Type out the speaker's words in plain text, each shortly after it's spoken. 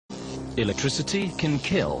Electricity can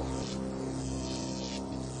kill.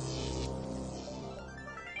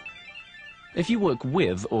 If you work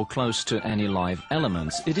with or close to any live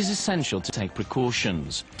elements, it is essential to take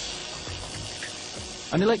precautions.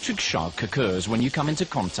 An electric shock occurs when you come into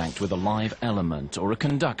contact with a live element or a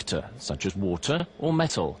conductor, such as water or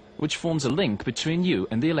metal, which forms a link between you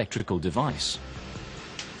and the electrical device.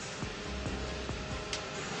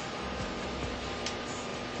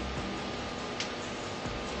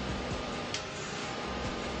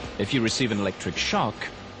 If you receive an electric shock,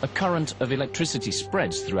 a current of electricity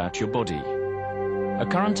spreads throughout your body. A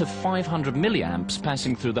current of 500 milliamps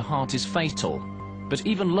passing through the heart is fatal, but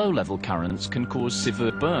even low-level currents can cause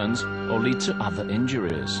severe burns or lead to other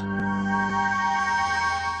injuries.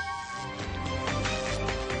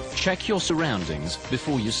 Check your surroundings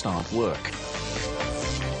before you start work.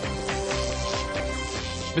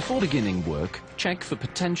 Before beginning work, check for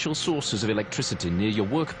potential sources of electricity near your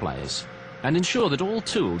workplace and ensure that all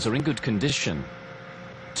tools are in good condition.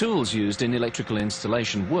 Tools used in electrical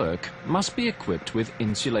installation work must be equipped with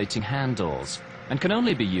insulating handles and can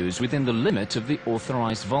only be used within the limit of the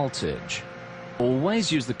authorized voltage.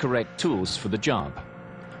 Always use the correct tools for the job.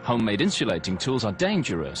 Homemade insulating tools are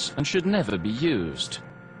dangerous and should never be used.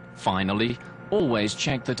 Finally, always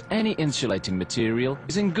check that any insulating material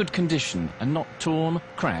is in good condition and not torn,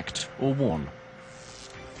 cracked or worn.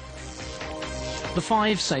 The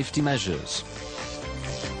 5 safety measures.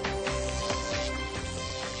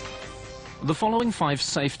 The following 5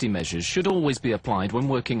 safety measures should always be applied when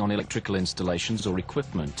working on electrical installations or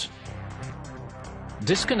equipment.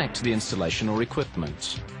 Disconnect the installation or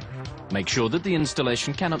equipment. Make sure that the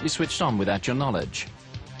installation cannot be switched on without your knowledge.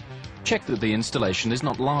 Check that the installation is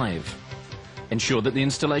not live. Ensure that the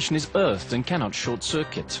installation is earthed and cannot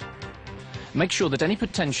short-circuit. Make sure that any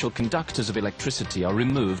potential conductors of electricity are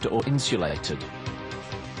removed or insulated.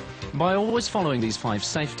 By always following these 5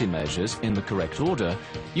 safety measures in the correct order,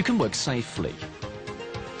 you can work safely.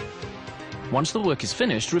 Once the work is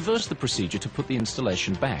finished, reverse the procedure to put the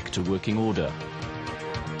installation back to working order.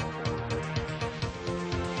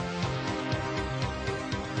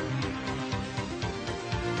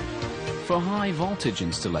 For high voltage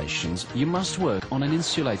installations, you must work on an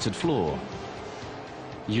insulated floor,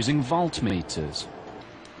 using voltmeters,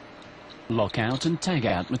 lockout and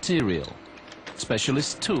tag-out material,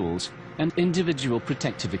 specialist tools and individual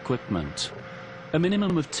protective equipment. A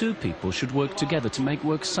minimum of 2 people should work together to make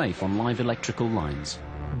work safe on live electrical lines.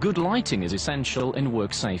 Good lighting is essential in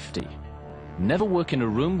work safety. Never work in a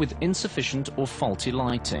room with insufficient or faulty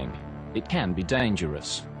lighting. It can be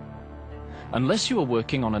dangerous. Unless you are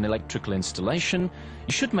working on an electrical installation,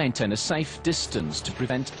 you should maintain a safe distance to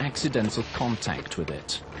prevent accidental contact with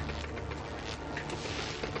it.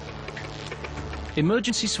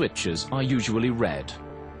 Emergency switches are usually red.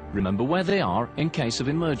 Remember where they are in case of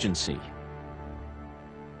emergency.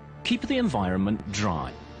 Keep the environment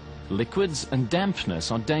dry. Liquids and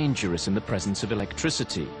dampness are dangerous in the presence of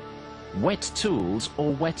electricity. Wet tools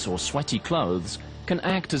or wet or sweaty clothes can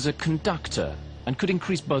act as a conductor and could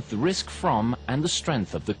increase both the risk from and the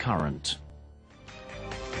strength of the current.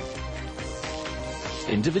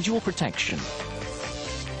 Individual protection.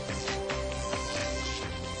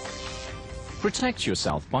 Protect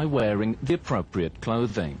yourself by wearing the appropriate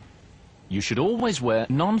clothing. You should always wear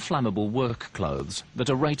non-flammable work clothes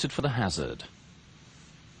that are rated for the hazard.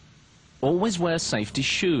 Always wear safety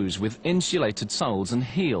shoes with insulated soles and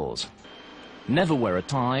heels. Never wear a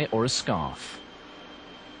tie or a scarf.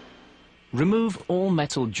 Remove all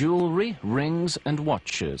metal jewelry, rings and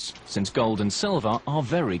watches, since gold and silver are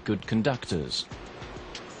very good conductors.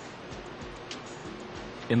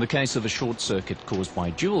 In the case of a short circuit caused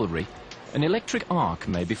by jewelry, an electric arc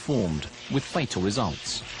may be formed, with fatal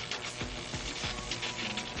results.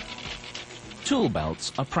 Tool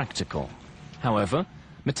belts are practical. However,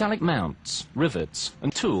 metallic mounts, rivets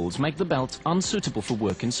and tools make the belt unsuitable for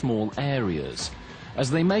work in small areas, as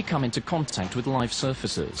they may come into contact with live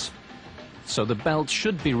surfaces. So the belt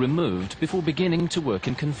should be removed before beginning to work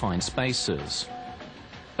in confined spaces.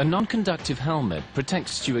 A non-conductive helmet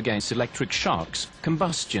protects you against electric shocks,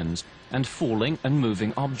 combustions and falling and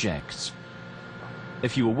moving objects.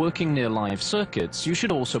 If you are working near live circuits, you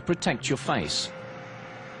should also protect your face.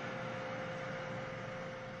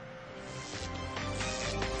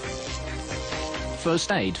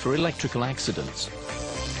 First aid for electrical accidents.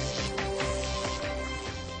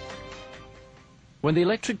 When the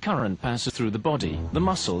electric current passes through the body, the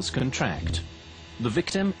muscles contract. The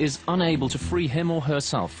victim is unable to free him or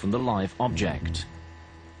herself from the live object.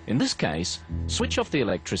 In this case, switch off the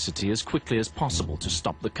electricity as quickly as possible to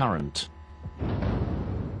stop the current.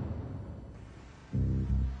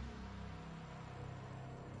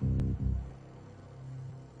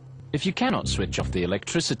 If you cannot switch off the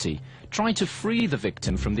electricity, try to free the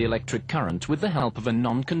victim from the electric current with the help of a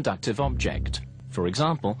non-conductive object, for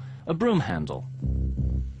example, a broom handle.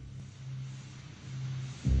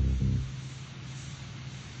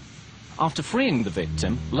 After freeing the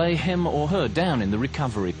victim, lay him or her down in the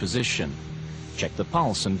recovery position. Check the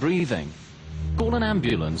pulse and breathing. Call an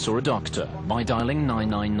ambulance or a doctor by dialing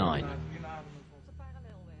 999.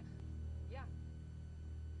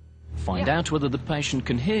 Find out whether the patient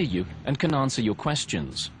can hear you and can answer your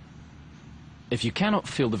questions. If you cannot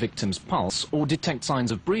feel the victim's pulse or detect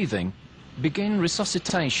signs of breathing, begin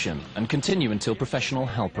resuscitation and continue until professional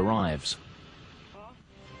help arrives.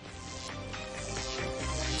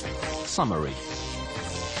 Summary.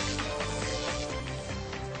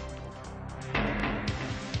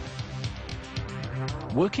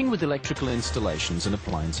 Working with electrical installations and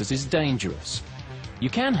appliances is dangerous. You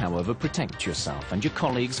can, however, protect yourself and your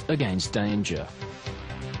colleagues against danger.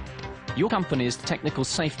 Your company's technical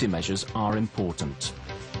safety measures are important.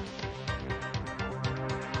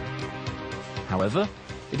 However,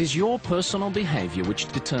 it is your personal behavior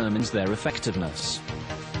which determines their effectiveness.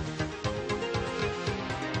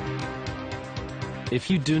 If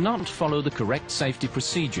you do not follow the correct safety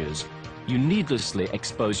procedures, you needlessly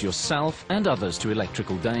expose yourself and others to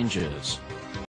electrical dangers.